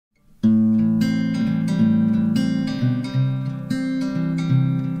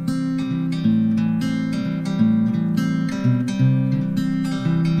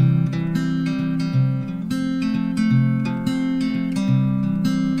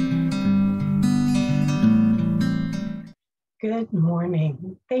Good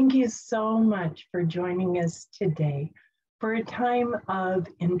morning. Thank you so much for joining us today for a time of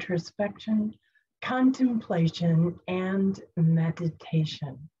introspection, contemplation, and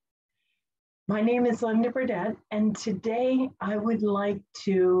meditation. My name is Linda Burdett, and today I would like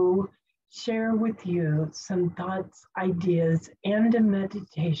to share with you some thoughts, ideas, and a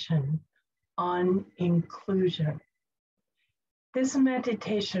meditation on inclusion. This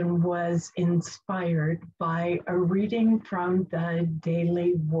meditation was inspired by a reading from the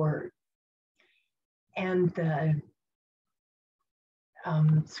Daily Word. And the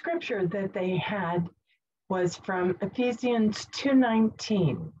scripture that they had was from Ephesians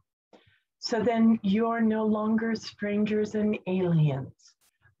 2:19. So then you are no longer strangers and aliens,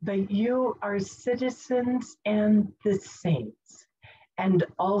 but you are citizens and the saints, and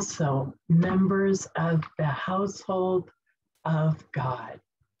also members of the household of God.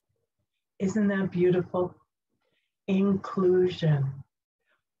 Isn't that beautiful? Inclusion.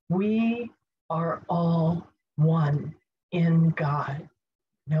 We are all one in God,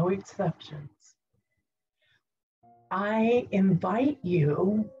 no exceptions. I invite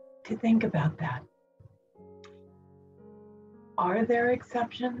you to think about that. Are there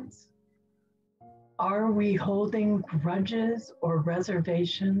exceptions? Are we holding grudges or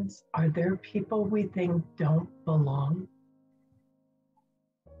reservations? Are there people we think don't belong?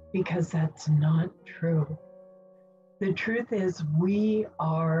 Because that's not true. The truth is we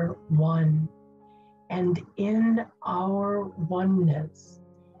are one, and in our oneness,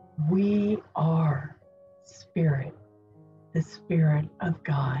 we are spirit, the Spirit of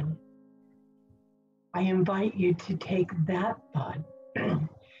God. I invite you to take that thought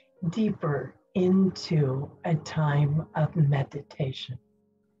deeper into a time of meditation.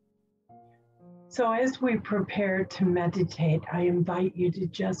 So as we prepare to meditate, I invite you to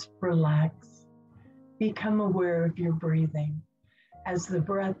just relax, become aware of your breathing as the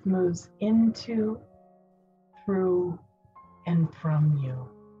breath moves into, through, and from you.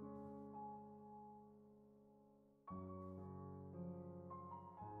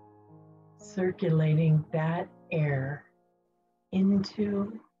 Circulating that air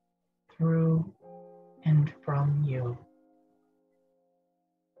into, through, and from you.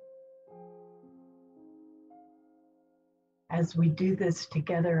 As we do this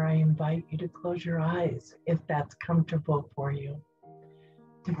together, I invite you to close your eyes if that's comfortable for you,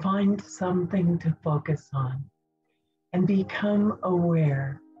 to find something to focus on and become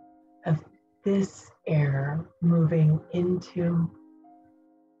aware of this air moving into,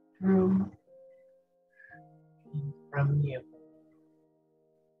 through, and from you.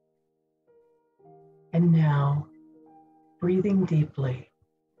 And now, breathing deeply,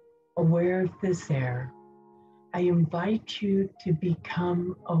 aware of this air, I invite you to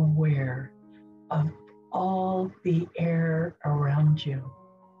become aware of all the air around you,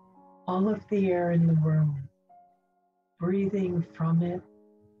 all of the air in the room, breathing from it,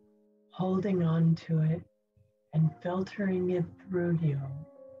 holding on to it, and filtering it through you.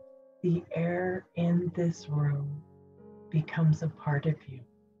 The air in this room becomes a part of you.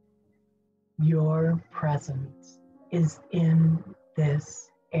 Your presence is in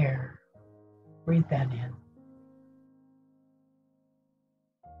this air. Breathe that in.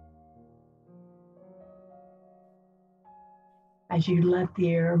 As you let the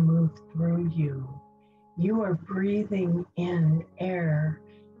air move through you, you are breathing in air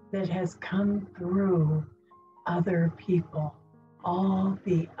that has come through other people, all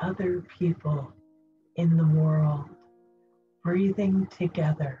the other people in the world, breathing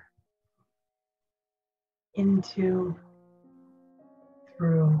together into,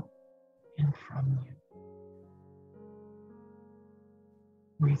 through, and from you.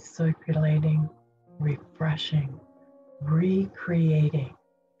 Recirculating, refreshing, recreating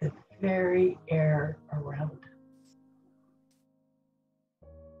the very air around us.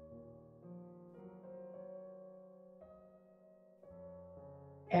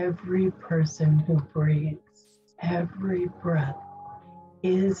 Every person who breathes, every breath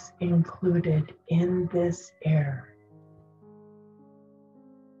is included in this air.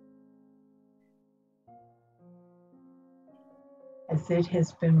 As it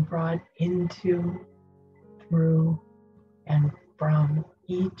has been brought into, through, and from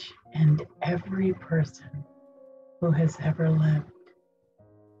each and every person who has ever lived.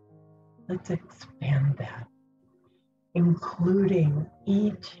 Let's expand that, including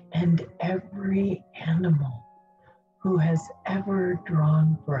each and every animal who has ever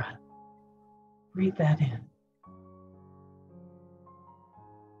drawn breath. Breathe that in.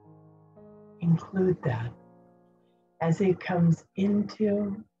 Include that as it comes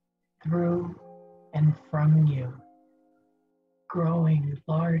into, through, and from you. growing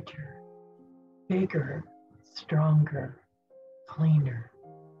larger, bigger, stronger, cleaner.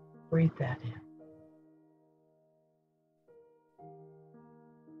 Breathe that in.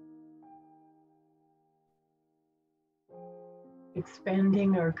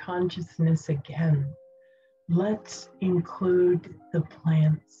 Expanding our consciousness again, let's include the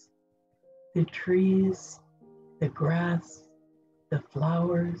plants, the trees, the grass, the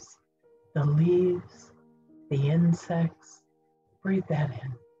flowers, the leaves, the insects. Breathe that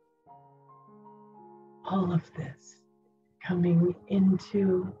in. All of this coming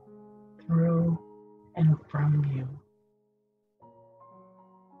into, through, and from you.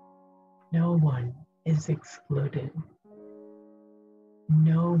 No one is excluded.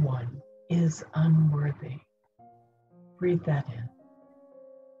 No one is unworthy. Breathe that in.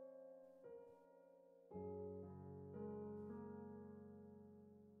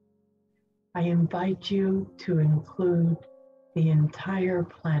 I invite you to include the entire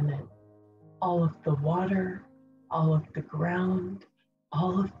planet, all of the water, all of the ground,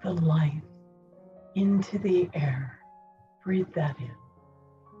 all of the life into the air. Breathe that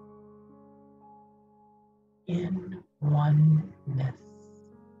in oneness.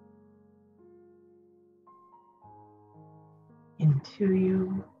 Into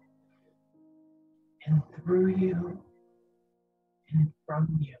you and through you and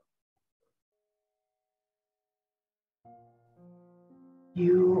from you.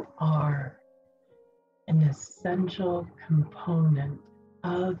 You are an essential component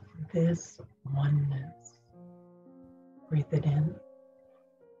of this oneness. Breathe it in.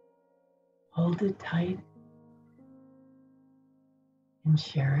 Hold it tight and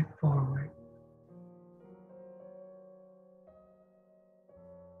share it forward.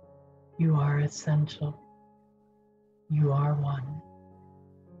 You are essential. You are one.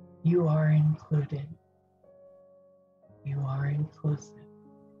 You are included. You are inclusive.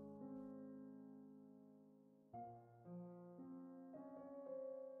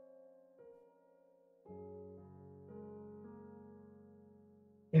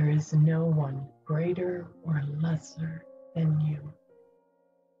 There is no one greater or lesser than you.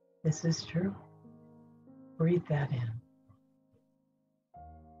 This is true. Breathe that in.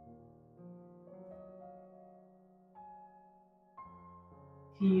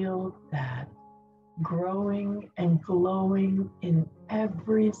 Feel that growing and glowing in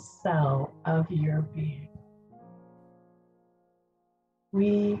every cell of your being.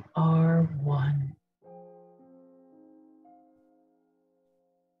 We are one.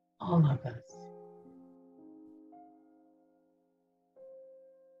 All of us.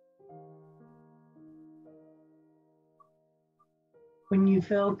 When you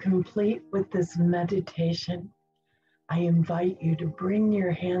feel complete with this meditation, I invite you to bring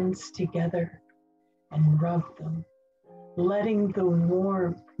your hands together and rub them, letting the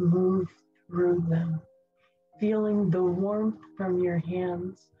warmth move through them, feeling the warmth from your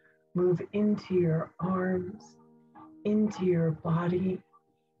hands move into your arms, into your body,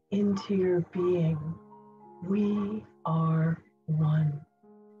 into your being. We are one.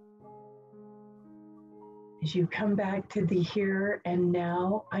 As you come back to the here and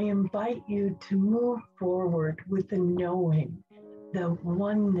now, I invite you to move forward with the knowing that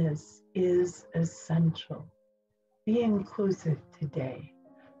oneness is essential. Be inclusive today.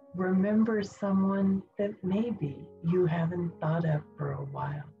 Remember someone that maybe you haven't thought of for a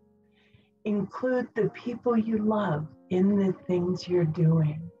while. Include the people you love in the things you're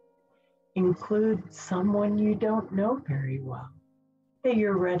doing. Include someone you don't know very well, that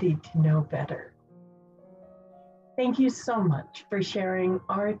you're ready to know better. Thank you so much for sharing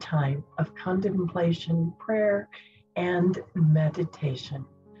our time of contemplation, prayer, and meditation.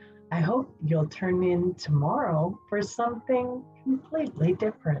 I hope you'll turn in tomorrow for something completely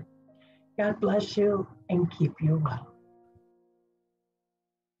different. God bless you and keep you well.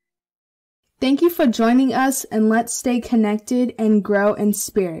 Thank you for joining us, and let's stay connected and grow in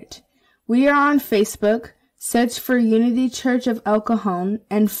spirit. We are on Facebook. Search for Unity Church of El Cajon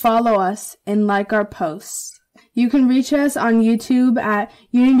and follow us and like our posts. You can reach us on YouTube at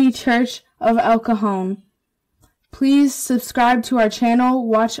Unity Church of El Cajon. Please subscribe to our channel,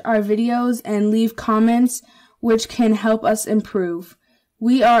 watch our videos, and leave comments which can help us improve.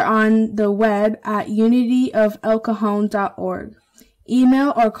 We are on the web at unityofelcajon.org.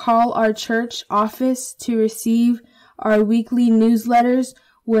 Email or call our church office to receive our weekly newsletters,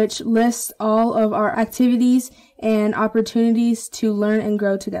 which lists all of our activities and opportunities to learn and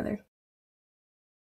grow together.